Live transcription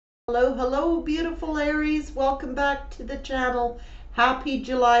Hello, hello, beautiful Aries. Welcome back to the channel. Happy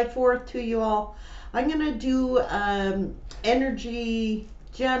July 4th to you all. I'm going to do energy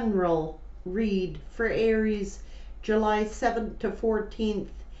general read for Aries, July 7th to 14th.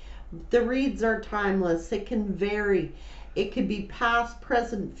 The reads are timeless. It can vary. It could be past,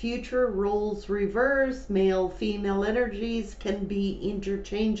 present, future, roles reverse, male, female energies can be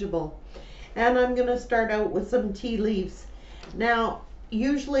interchangeable. And I'm going to start out with some tea leaves. Now,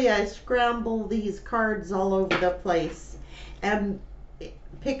 usually I scramble these cards all over the place and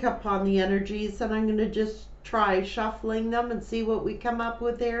pick up on the energies, and I'm going to just try shuffling them and see what we come up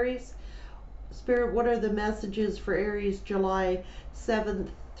with, Aries. Spirit, what are the messages for Aries July 7th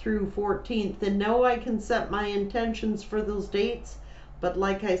through 14th? And no, I can set my intentions for those dates, but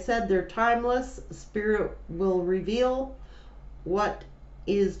like I said, they're timeless. Spirit will reveal what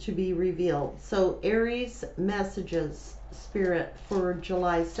is to be revealed. So Aries messages, Spirit, for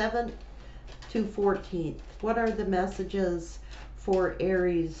July 7th to 14th. What are the messages for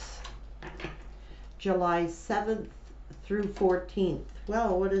Aries July 7th through 14th?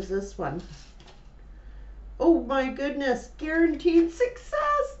 Well, what is this one? Oh my goodness, guaranteed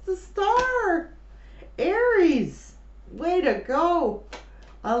success, the star. Aries, way to go.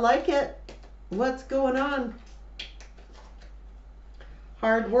 I like it. What's going on?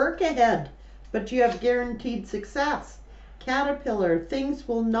 Hard work ahead, but you have guaranteed success. Caterpillar, things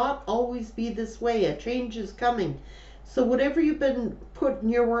will not always be this way. A change is coming. So whatever you've been putting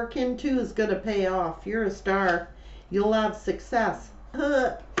your work into is going to pay off. You're a star. You'll have success.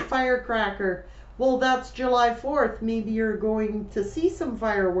 Firecracker. Well, that's July 4th. Maybe you're going to see some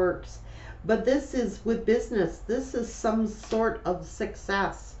fireworks. But this is with business. This is some sort of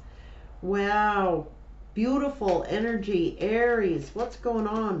success. Wow. Beautiful energy. Aries, what's going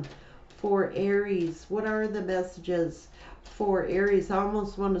on for Aries? What are the messages for Aries? I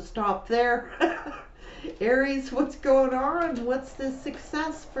almost want to stop there. Aries, what's going on? What's this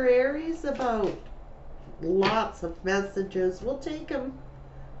success for Aries about? Lots of messages. We'll take them.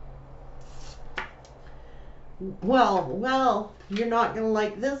 Well, you're not going to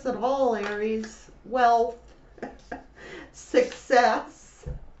like this at all, Aries. Wealth. Success.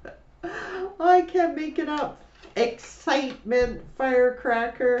 I can't make it up. Excitement,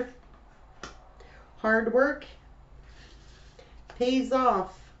 firecracker. Hard work pays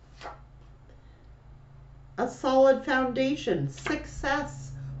off. A solid foundation.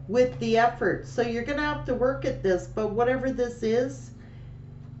 Success with the effort. So you're going to have to work at this, but whatever this is,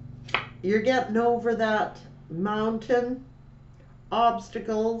 you're getting over that mountain,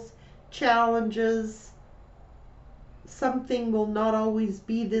 obstacles, challenges. Something will not always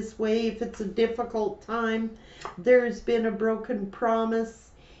be this way. If it's a difficult time, there's been a broken promise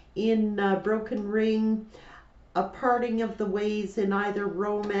in a broken ring, a parting of the ways in either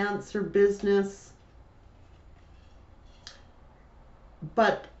romance or business.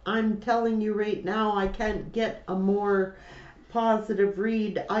 But I'm telling you right now, I can't get a more positive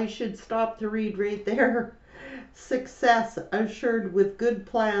read. I should stop the read right there. Success assured with good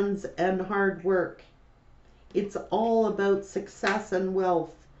plans and hard work. It's all about success and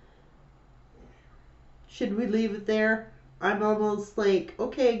wealth. Should we leave it there? I'm almost like,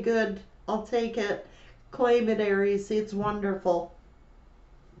 okay, good. I'll take it. Claim it, Aries. It's wonderful.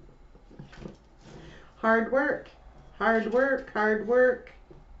 Hard work. Hard work. Hard work.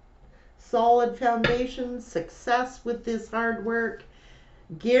 Solid foundation. Success with this hard work.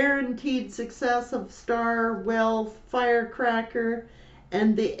 Guaranteed success of star, wealth, firecracker,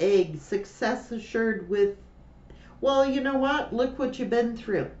 and the egg. Success assured with, well, you know what? Look what you've been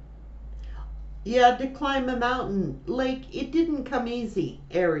through. You had to climb a mountain. Like, it didn't come easy,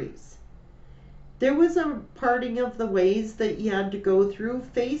 Aries. There was a parting of the ways that you had to go through,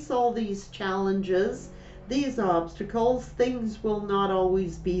 face all these challenges, these obstacles. Things will not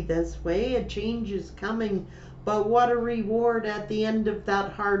always be this way. A change is coming, but what a reward at the end of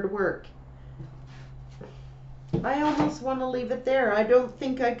that hard work. I almost want to leave it there. I don't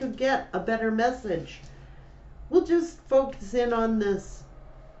think I could get a better message. We'll just focus in on this.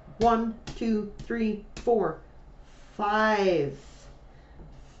 1, 2, 3, 4, 5.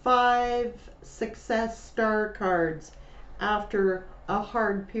 5 success star cards after a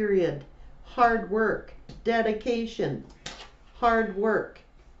hard period. Hard work, dedication, hard work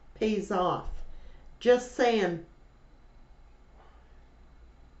pays off. Just saying.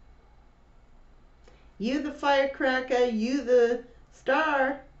 You the firecracker, you the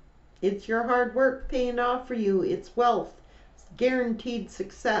star. It's your hard work paying off for you. It's wealth, it's guaranteed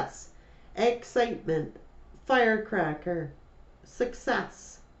success, excitement, firecracker, success.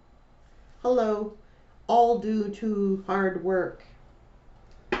 Hello, all due to hard work.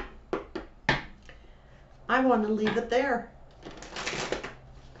 I want to leave it there.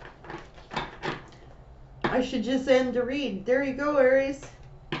 I should just end the read. There you go, Aries.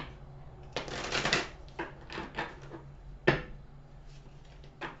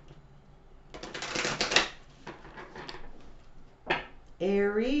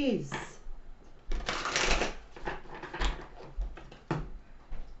 Aries.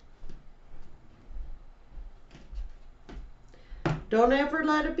 Don't ever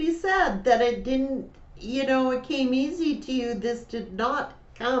let it be said that it didn't, it came easy to you. This did not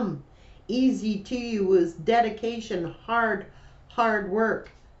come easy to you. It was dedication, hard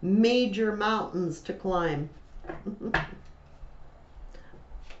work, major mountains to climb.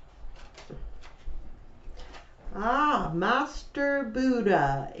 Master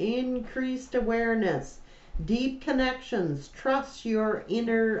Buddha, increased awareness, deep connections, trust your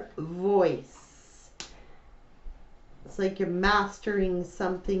inner voice. It's like you're mastering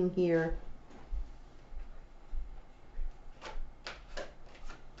something here.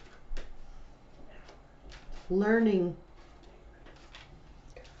 Learning.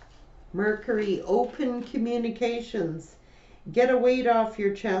 Mercury, open communications. Get a weight off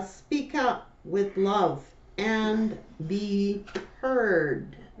your chest. Speak up with love and be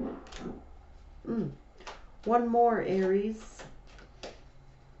heard. One more, Aries.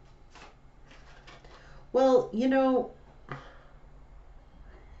 Well,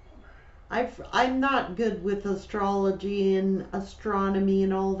 I'm not good with astrology and astronomy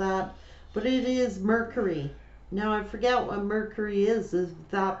and all that, but it is Mercury. Now I forget what Mercury is. Is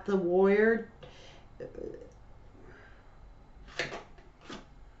that the warrior?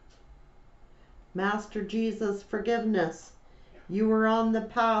 Master Jesus, forgiveness. You are on the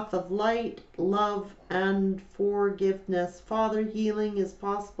path of light, love, and forgiveness. Father, healing is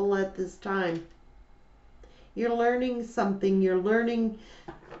possible at this time. You're learning something. You're learning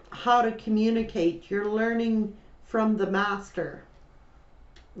how to communicate. You're learning from the master.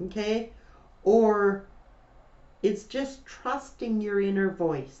 Okay? Or it's just trusting your inner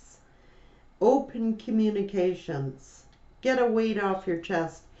voice. Open communications. Get a weight off your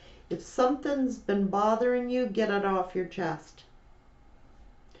chest. If something's been bothering you, get it off your chest.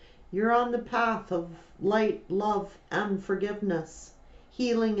 You're on the path of light, love, and forgiveness.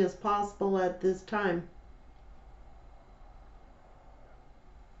 Healing is possible at this time.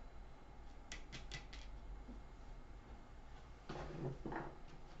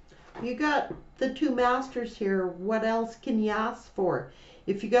 You got the two masters here. What else can you ask for?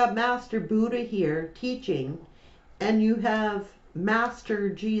 If you got Master Buddha here teaching, and you have Master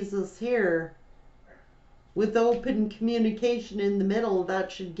Jesus here with open communication in the middle,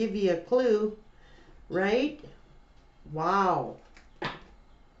 that should give you a clue, right? Wow.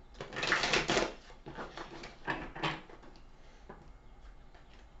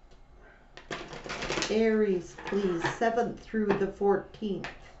 Aries, please, 7th through the 14th.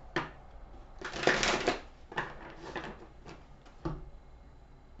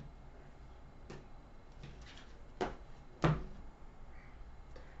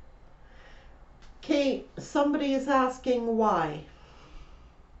 Okay, somebody is asking why.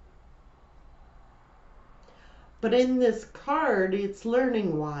 But in this card, it's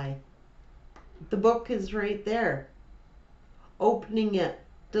learning why. The book is right there. Opening it,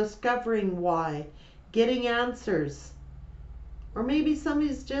 discovering why, getting answers. Or maybe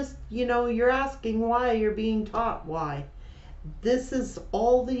somebody's just, you're asking why, you're being taught why. This is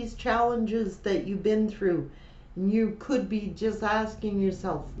all these challenges that you've been through. And you could be just asking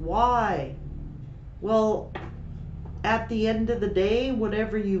yourself, why? Well, at the end of the day,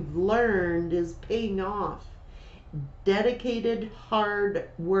 whatever you've learned is paying off. Dedicated, hard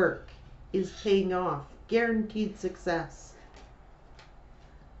work is paying off. Guaranteed success.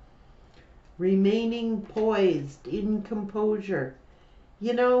 Remaining poised, in composure.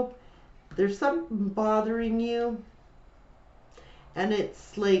 There's something bothering you, and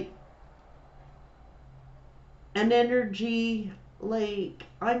it's like an energy, like,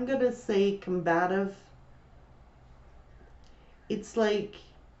 I'm going to say combative. It's like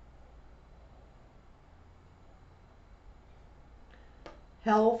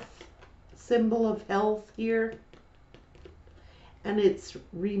health, symbol of health here. And it's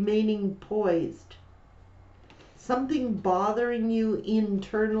remaining poised. Something bothering you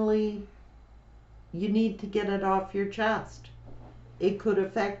internally, you need to get it off your chest. It could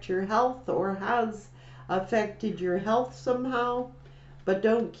affect your health or has affected your health somehow, but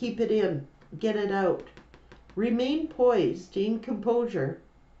don't keep it in. Get it out. Remain poised, in composure.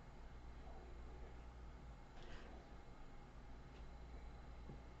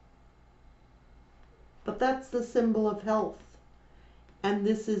 But that's the symbol of health. and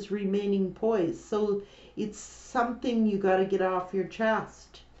this is remaining poised. So it's something you got to get off your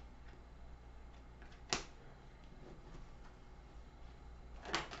chest.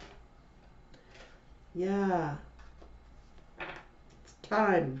 Yeah. It's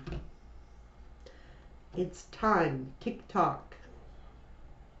time. It's time. Tick tock.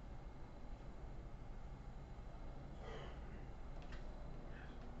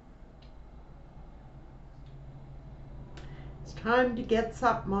 It's time to get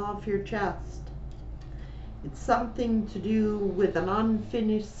something off your chest. It's something to do with an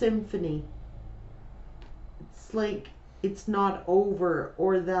unfinished symphony. It's like it's not over,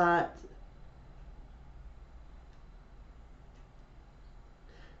 or that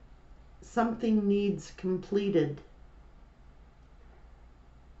something needs completed.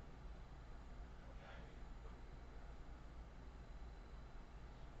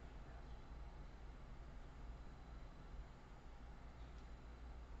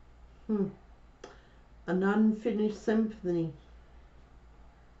 An unfinished symphony.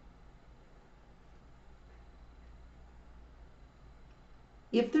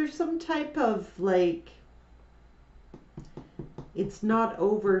 If there's some type of like, it's not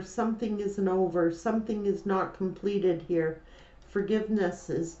over, something isn't over, something is not completed here, forgiveness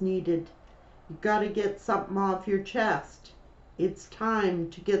is needed. You got to get something off your chest. It's time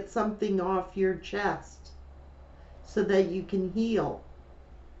to get something off your chest so that you can heal.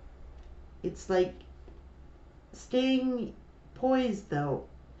 It's like staying poised though,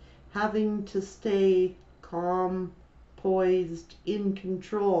 having to stay calm, poised, in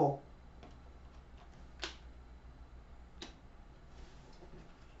control.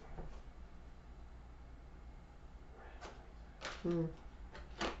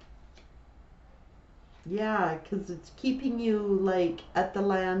 Yeah, because it's keeping you like at the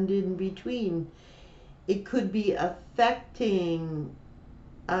land in between. It could be affecting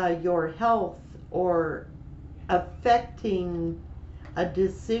your health or affecting a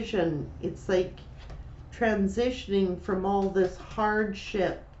decision. It's like transitioning from all this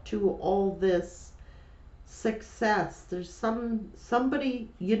hardship to all this success. There's somebody,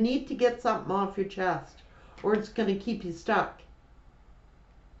 you need to get something off your chest or it's going to keep you stuck.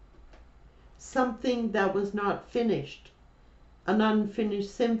 Something that was not finished, an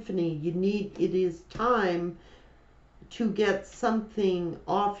unfinished symphony. It is time to get something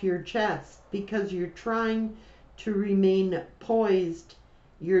off your chest because you're trying to remain poised.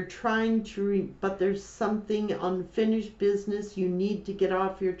 You're trying to, but there's something unfinished business you need to get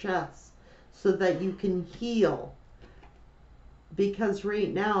off your chest so that you can heal. Because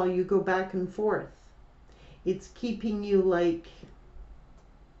right now you go back and forth. It's keeping you like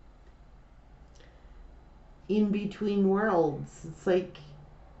in between worlds. It's like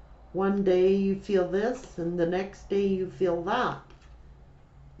one day you feel this and the next day you feel that.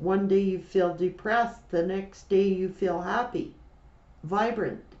 One day you feel depressed, the next day you feel happy,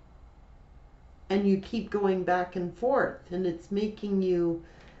 vibrant. And you keep going back and forth, and it's making you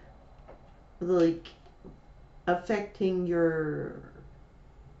like affecting your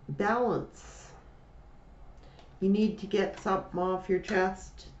balance. You need to get something off your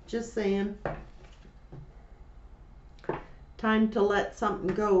chest. Just saying. Time to let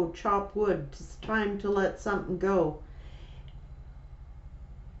something go. Chop wood. It's time to let something go.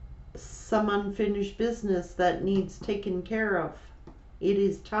 Some unfinished business that needs taken care of. It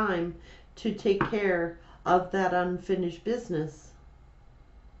is time to take care of that unfinished business.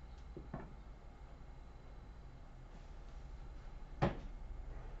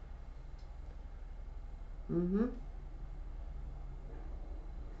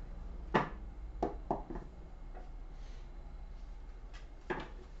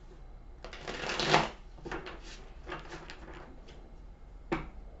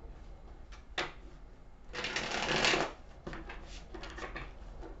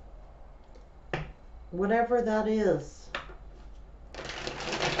 Whatever that is.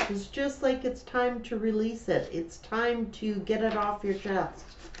 It's just like it's time to release it. It's time to get it off your chest.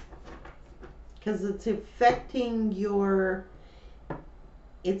 Because it's affecting your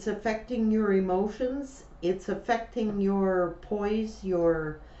emotions. It's affecting your poise,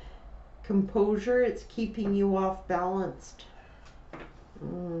 your composure. It's keeping you off balanced.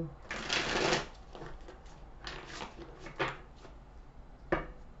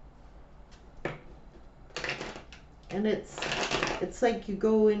 And it's like you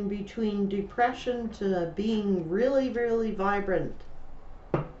go in between depression to being really, really vibrant.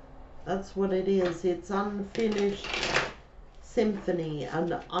 That's what it is. It's unfinished symphony,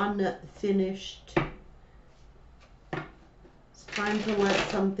 an unfinished. It's time to let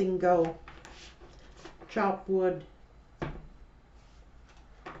something go. Chop wood.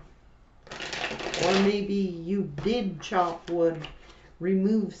 Or maybe you did chop wood,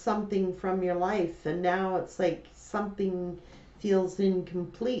 remove something from your life, and now it's like something feels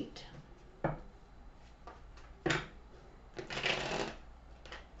incomplete.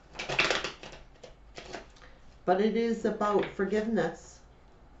 But it is about forgiveness.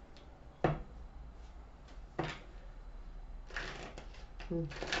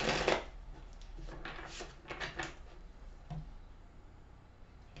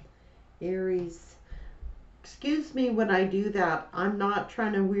 Aries. Excuse me when I do that. I'm not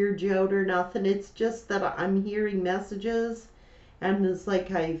trying to weird you out or nothing. It's just that I'm hearing messages and it's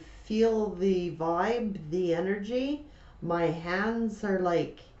like I feel the vibe, the energy. My hands are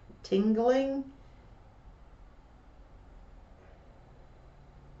like tingling.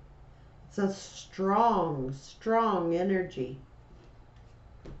 It's a strong, strong energy.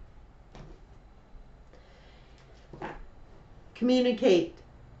 Communicate.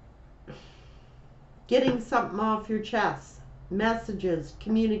 Getting something off your chest. Messages,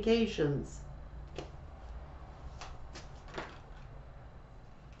 communications.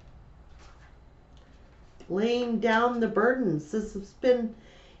 Laying down the burdens. This has been,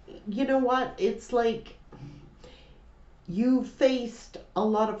 you know what? It's like you faced a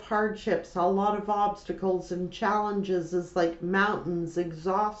lot of hardships, a lot of obstacles and challenges. It's like mountains,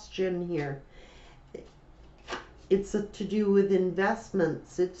 exhaustion here. It's to do with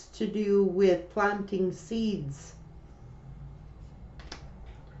investments. It's to do with planting seeds.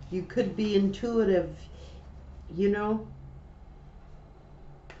 You could be intuitive, you know.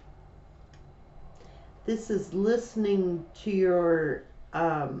 This is listening to your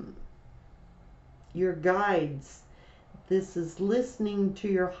guides. This is listening to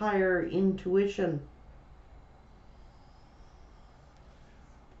your higher intuition.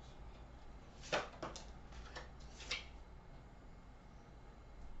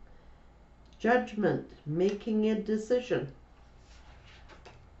 Judgment, making a decision.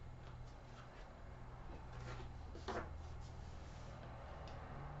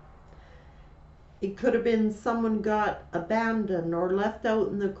 It could have been someone got abandoned or left out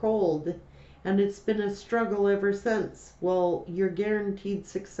in the cold, and it's been a struggle ever since. Well, you're guaranteed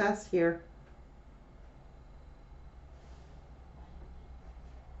success here.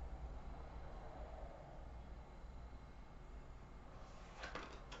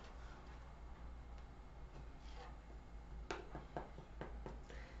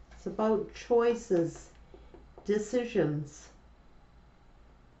 It's about choices, decisions.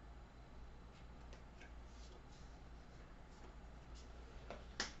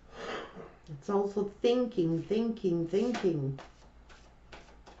 It's also thinking, thinking, thinking.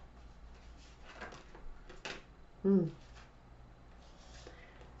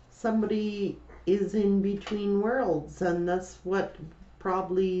 Somebody is in between worlds, and that's what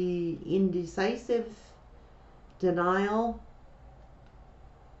probably indecisive, denial,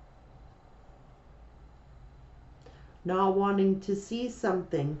 not wanting to see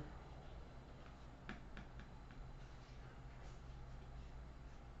something.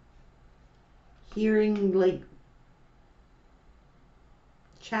 Hearing like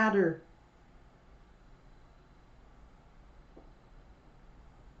chatter.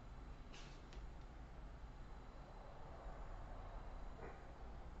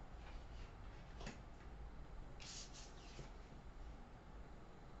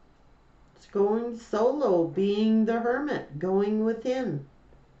 It's going solo, being the hermit, going within,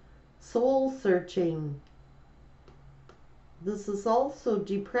 soul searching. This is also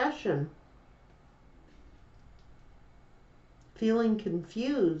depression. Feeling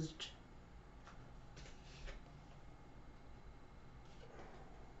confused.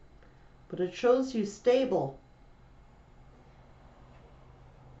 But it shows you stable.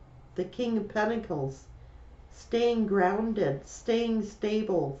 The King of Pentacles. Staying grounded, staying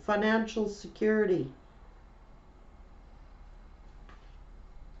stable, financial security.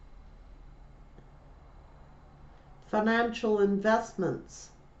 Financial investments.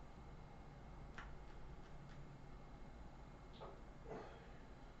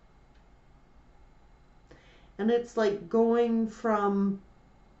 And it's like going from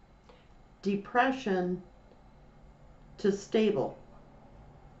depression to stable.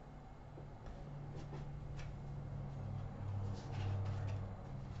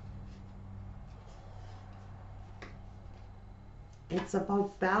 It's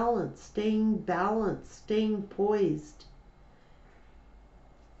about balance, staying poised.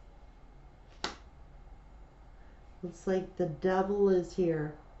 It's like the devil is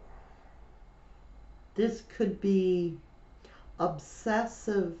here. This could be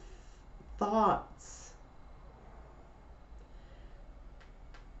obsessive thoughts.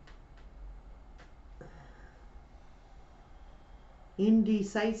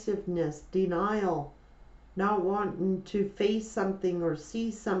 indecisiveness, denial, not wanting to face something or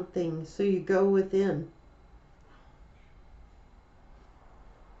see something, so you go within.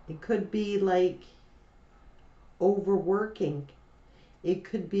 It could be like overworking. It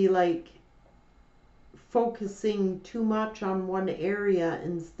could be like focusing too much on one area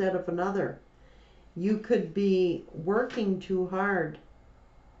instead of another. You could be working too hard.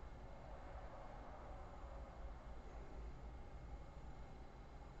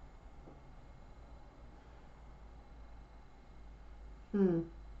 Hmm.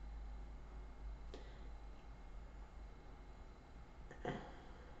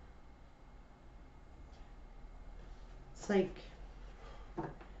 It's like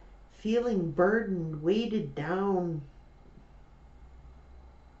feeling burdened, weighted down.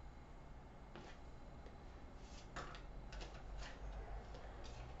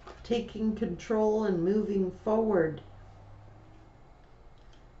 Taking control and moving forward.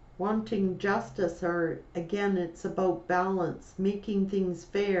 Wanting justice, or again, it's about balance, making things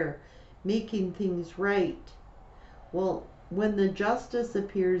fair, making things right. Well, when the justice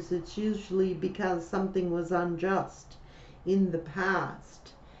appears, it's usually because something was unjust in the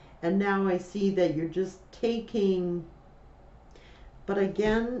past. And now I see that you're just taking, but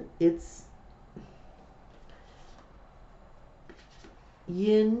again, it's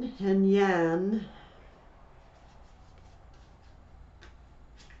yin and yang.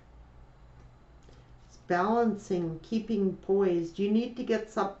 It's balancing, keeping poised. You need to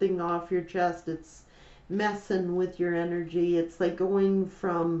get something off your chest. It's messing with your energy. It's like going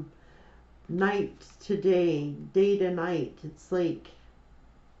from night to day, day to night. It's like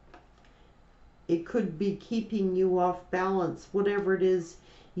it could be keeping you off balance, whatever it is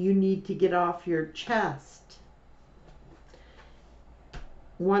you need to get off your chest.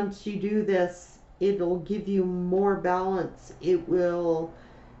 Once you do this, it'll give you more balance. It will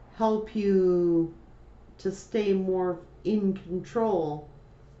help you to stay more in control.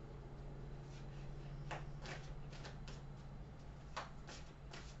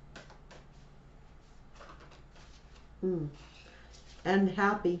 And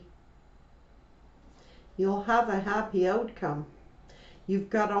happy. You'll have a happy outcome.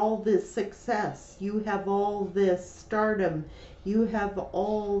 You've got all this success. You have all this stardom. You have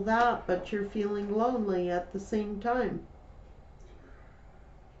all that, but you're feeling lonely at the same time.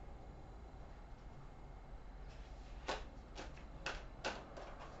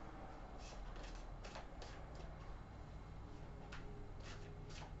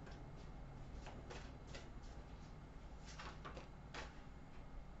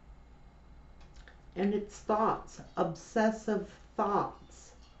 And it's thoughts, obsessive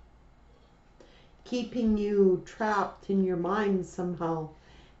thoughts, keeping you trapped in your mind somehow.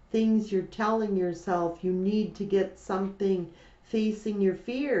 Things you're telling yourself, you need to get something, facing your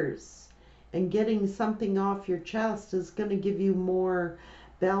fears and getting something off your chest is going to give you more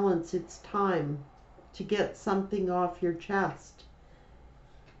balance. It's time to get something off your chest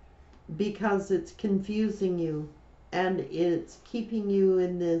because it's confusing you and it's keeping you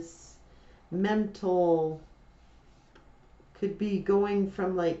in this mental, could be going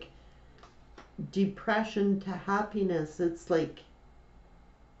from like depression to happiness. It's like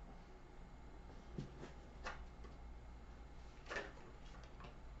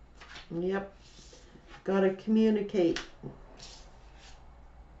yep, gotta communicate.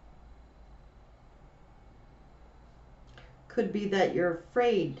 Could be that you're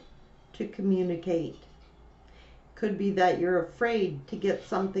afraid to communicate. Could be that you're afraid to get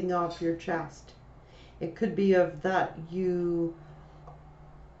something off your chest. It could be of that you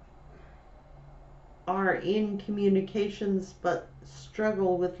are in communications but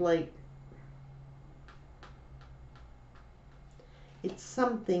struggle with like, it's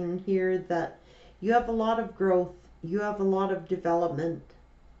something here that you have a lot of growth, you have a lot of development,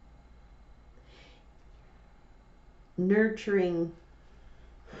 nurturing,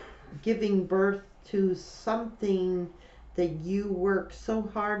 giving birth to something that you worked so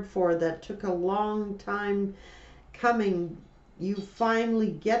hard for, that took a long time coming. You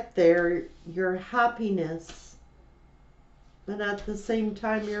finally get there, your happiness, but at the same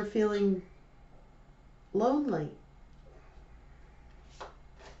time you're feeling lonely.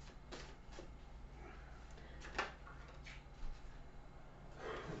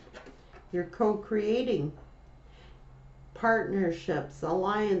 You're co-creating partnerships,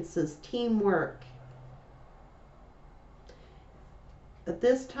 alliances, teamwork. At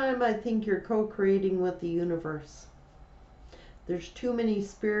this time, I think you're co-creating with the universe. There's too many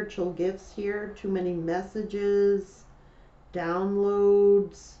spiritual gifts here, too many messages,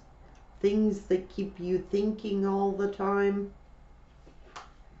 downloads, things that keep you thinking all the time.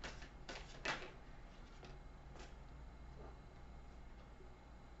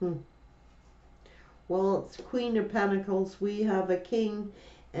 Hmm. Well, it's Queen of Pentacles. We have a King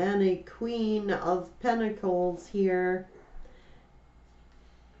and a Queen of Pentacles here.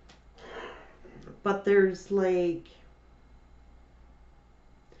 But there's like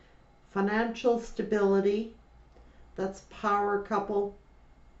financial stability. That's power couple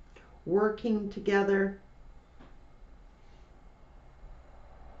working together.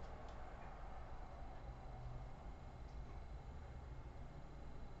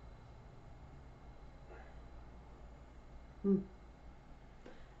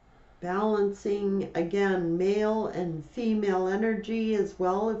 Balancing, again, male and female energy as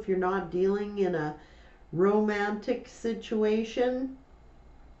well if you're not dealing in a romantic situation.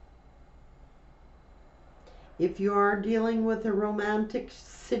 If you are dealing with a romantic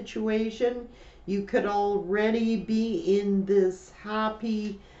situation, you could already be in this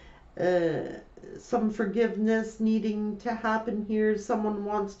happy, some forgiveness needing to happen here. Someone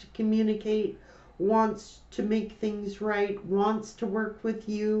wants to communicate, wants to make things right, wants to work with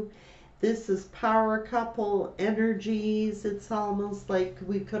you. This is power couple energies. It's almost like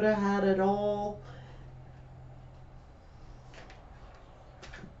we could have had it all.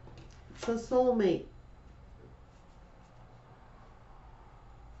 It's a soulmate.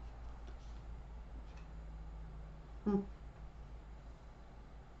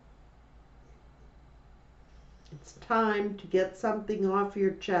 It's time to get something off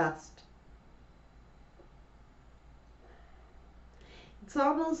your chest. It's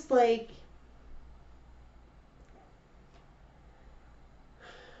almost like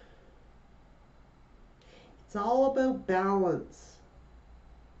it's all about balance.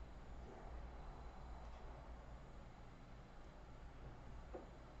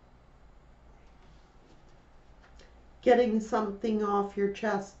 Getting something off your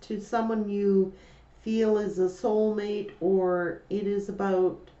chest to someone you feel is a soulmate, or it is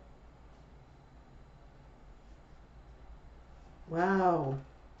about, wow,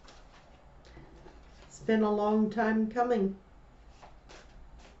 it's been a long time coming.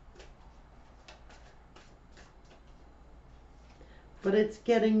 But it's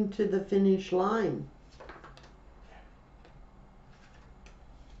getting to the finish line.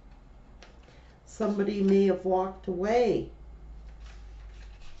 Somebody may have walked away,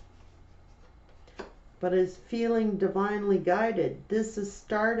 but is feeling divinely guided. This is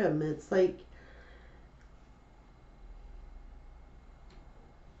stardom. It's like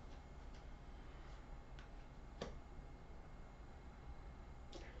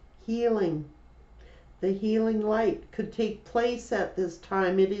healing. The healing light could take place at this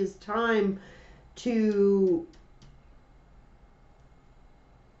time. It is time to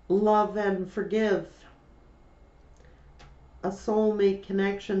love and forgive. A soulmate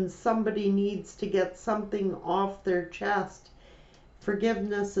connection. Somebody needs to get something off their chest.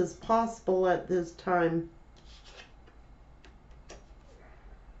 Forgiveness is possible at this time.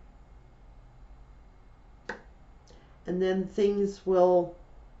 And then things will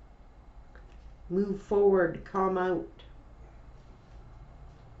move forward, come out.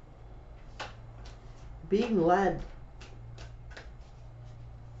 Being led.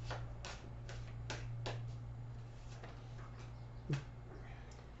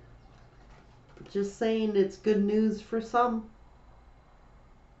 Just saying, it's good news for some.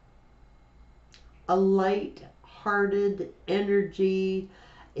 A light-hearted energy,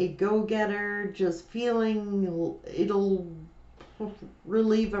 a go-getter, just feeling it'll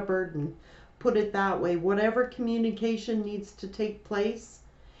relieve a burden. Put it that way. Whatever communication needs to take place,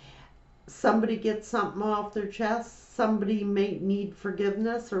 somebody gets something off their chest, somebody may need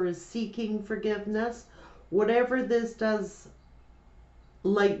forgiveness or is seeking forgiveness. Whatever this does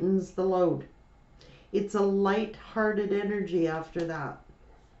lightens the load. It's a light-hearted energy after that.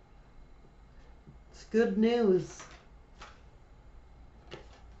 It's good news.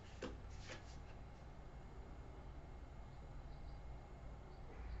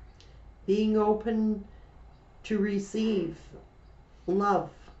 Being open to receive love.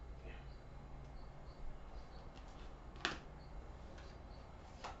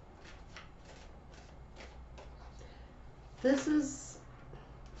 This is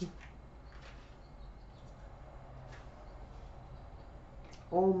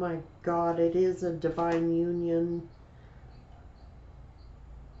oh my God, it is a divine union.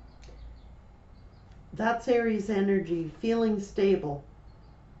 That's Aries energy, feeling stable.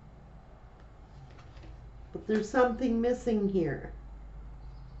 But there's something missing here.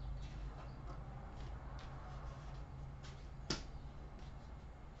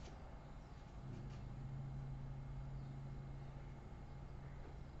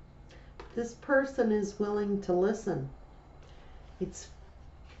 This person is willing to listen. It's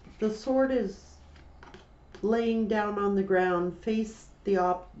The sword is laying down on the ground, face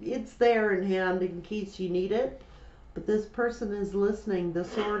the it's there in hand in case you need it, but this person is listening. The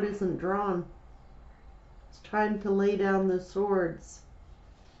sword isn't drawn. It's time to lay down the swords.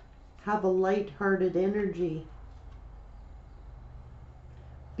 Have a light-hearted energy.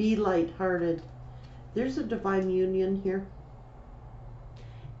 Be light-hearted. There's a divine union here.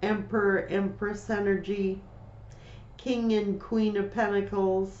 Emperor, Empress energy. King and Queen of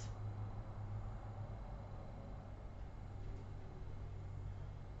Pentacles.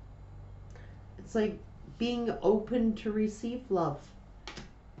 It's like being open to receive love.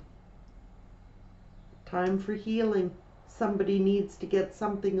 Time for healing. Somebody needs to get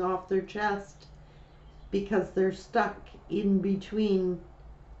something off their chest because they're stuck in between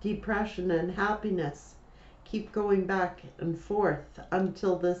depression and happiness. Keep going back and forth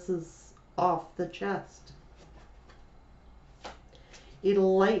until this is off the chest.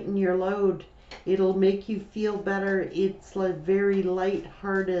 It'll lighten your load. It'll make you feel better. It's like very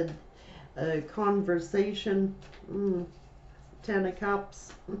light-hearted conversation. 10 of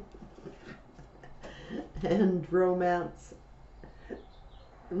Cups. And romance.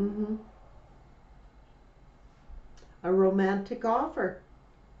 A romantic offer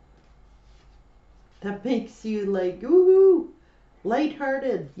that makes you like, woohoo,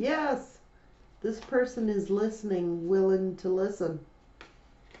 lighthearted. Yes, this person is listening, willing to listen.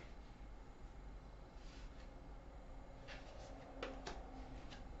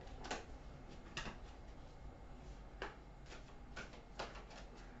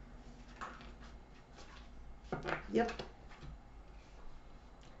 Yep.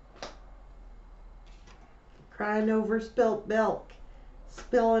 Crying over spilt milk,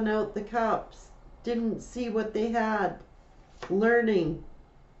 spilling out the cups, didn't see what they had, learning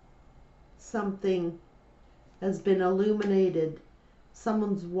something has been illuminated,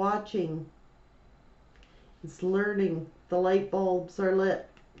 someone's watching, it's learning, the light bulbs are lit,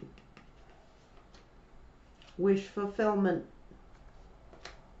 wish fulfillment.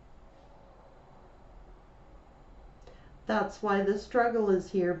 That's why the struggle is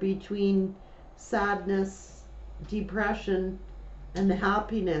here between sadness, depression, and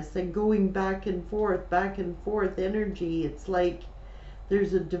happiness, and going back and forth energy. It's like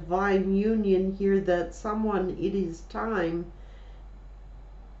there's a divine union here that someone, it is time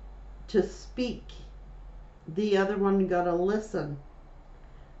to speak. The other one gotta listen.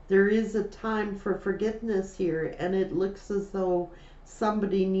 There is a time for forgiveness here, and it looks as though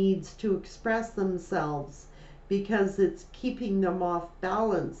somebody needs to express themselves because it's keeping them off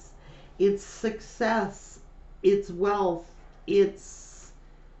balance. It's success, it's wealth, it's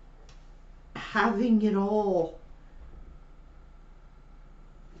having it all.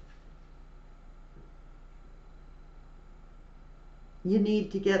 You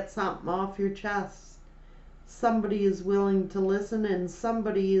need to get something off your chest. Somebody is willing to listen and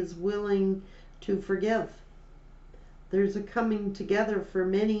somebody is willing to forgive. There's a coming together for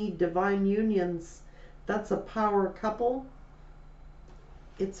many divine unions. That's a power couple.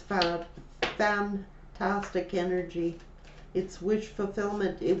 It's fantastic energy. It's wish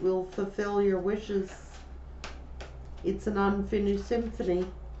fulfillment. It will fulfill your wishes. It's an unfinished symphony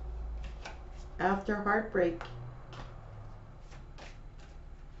after heartbreak.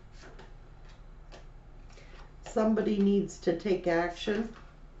 Somebody needs to take action.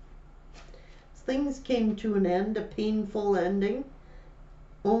 Things came to an end, a painful ending,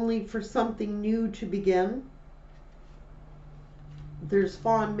 only for something new to begin. There's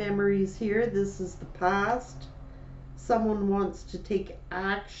fond memories here. This is the past. Someone wants to take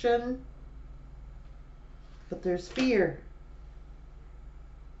action, but there's fear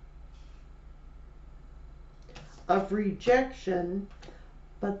of rejection,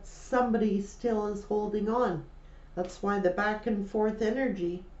 but somebody still is holding on. That's why the back and forth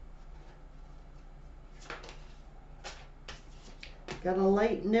energy. Gotta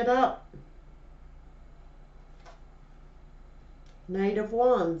lighten it up. Knight of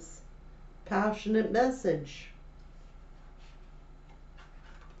Wands. Passionate message.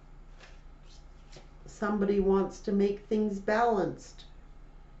 Somebody wants to make things balanced.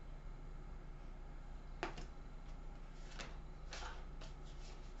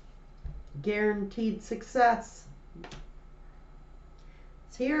 Guaranteed success.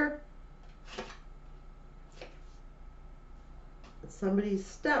 It's here. Somebody's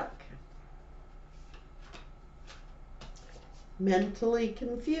stuck. Mentally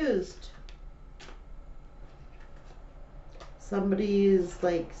confused. Somebody is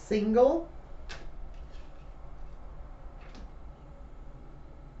like single.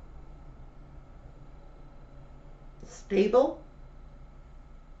 Stable.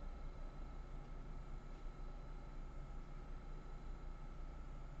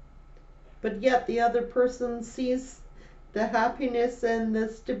 but yet the other person sees the happiness and the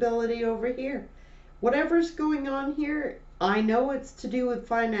stability over here. Whatever's going on here, I know it's to do with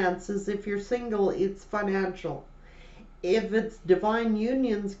finances. If you're single, it's financial. If it's divine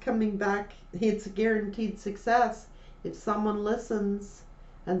unions coming back, it's a guaranteed success. If someone listens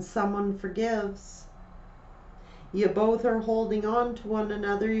and someone forgives, you both are holding on to one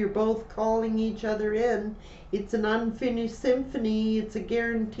another, you're both calling each other in. It's an unfinished symphony, it's a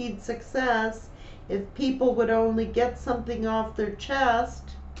guaranteed success. If people would only get something off their chest,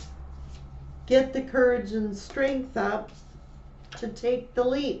 get the courage and strength up to take the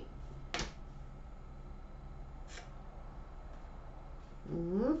leap.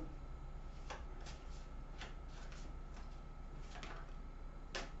 Mm-hmm.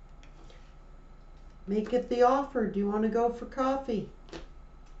 Make it the offer. Do you want to go for coffee?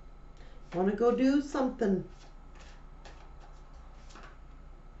 Want to go do something?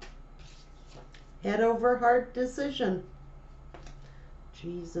 Head over heart decision.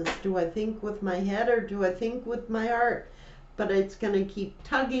 Jesus, do I think with my head or do I think with my heart? But it's going to keep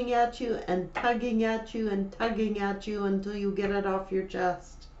tugging at you and tugging at you and tugging at you until you get it off your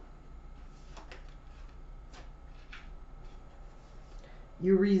chest.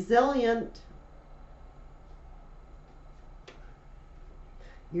 You're resilient.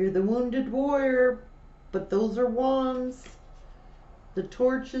 You're the wounded warrior, but those are wands. The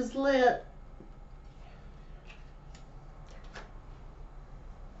torch is lit.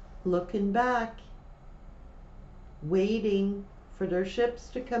 Looking back, waiting for their ships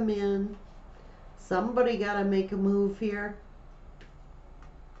to come in. Somebody got to make a move here.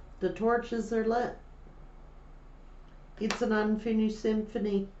 The torches are lit. It's an unfinished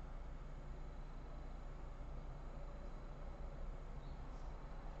symphony.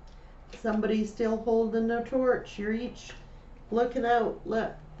 Somebody's still holding a torch. You're each looking out.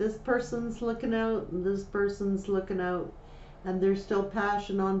 Look, this person's looking out and this person's looking out. And there's still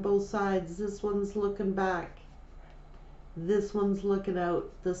passion on both sides. This one's looking back. This one's looking out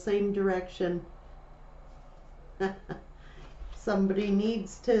the same direction. Somebody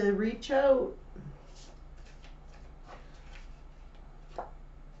needs to reach out.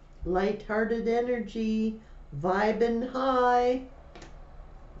 Light-hearted energy, vibing high.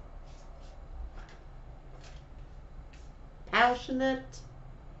 Passionate,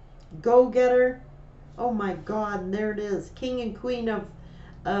 go-getter. Oh my God, and there it is. King and Queen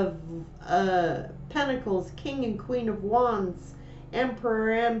of Pentacles, King and Queen of Wands,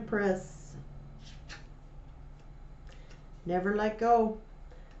 Emperor, Empress. Never let go.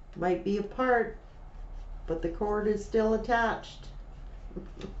 Might be apart, but the cord is still attached.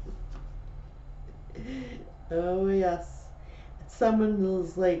 Oh yes. Someone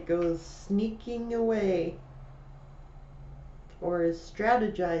is like goes sneaking away or is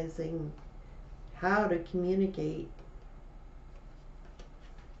strategizing how to communicate.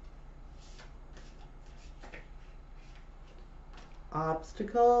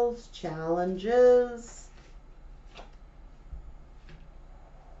 Obstacles, challenges.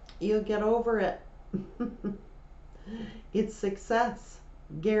 You'll get over it. It's success,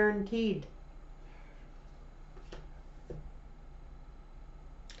 guaranteed.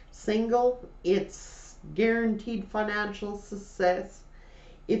 Single, it's guaranteed financial success.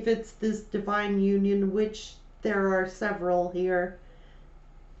 If it's this divine union, which there are several here,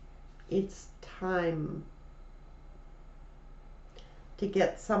 it's time to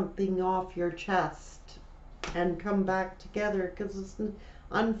get something off your chest and come back together, because it's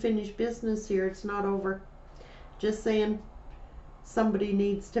unfinished business here. It's not over. Just saying, somebody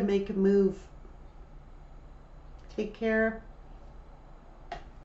needs to make a move. Take care.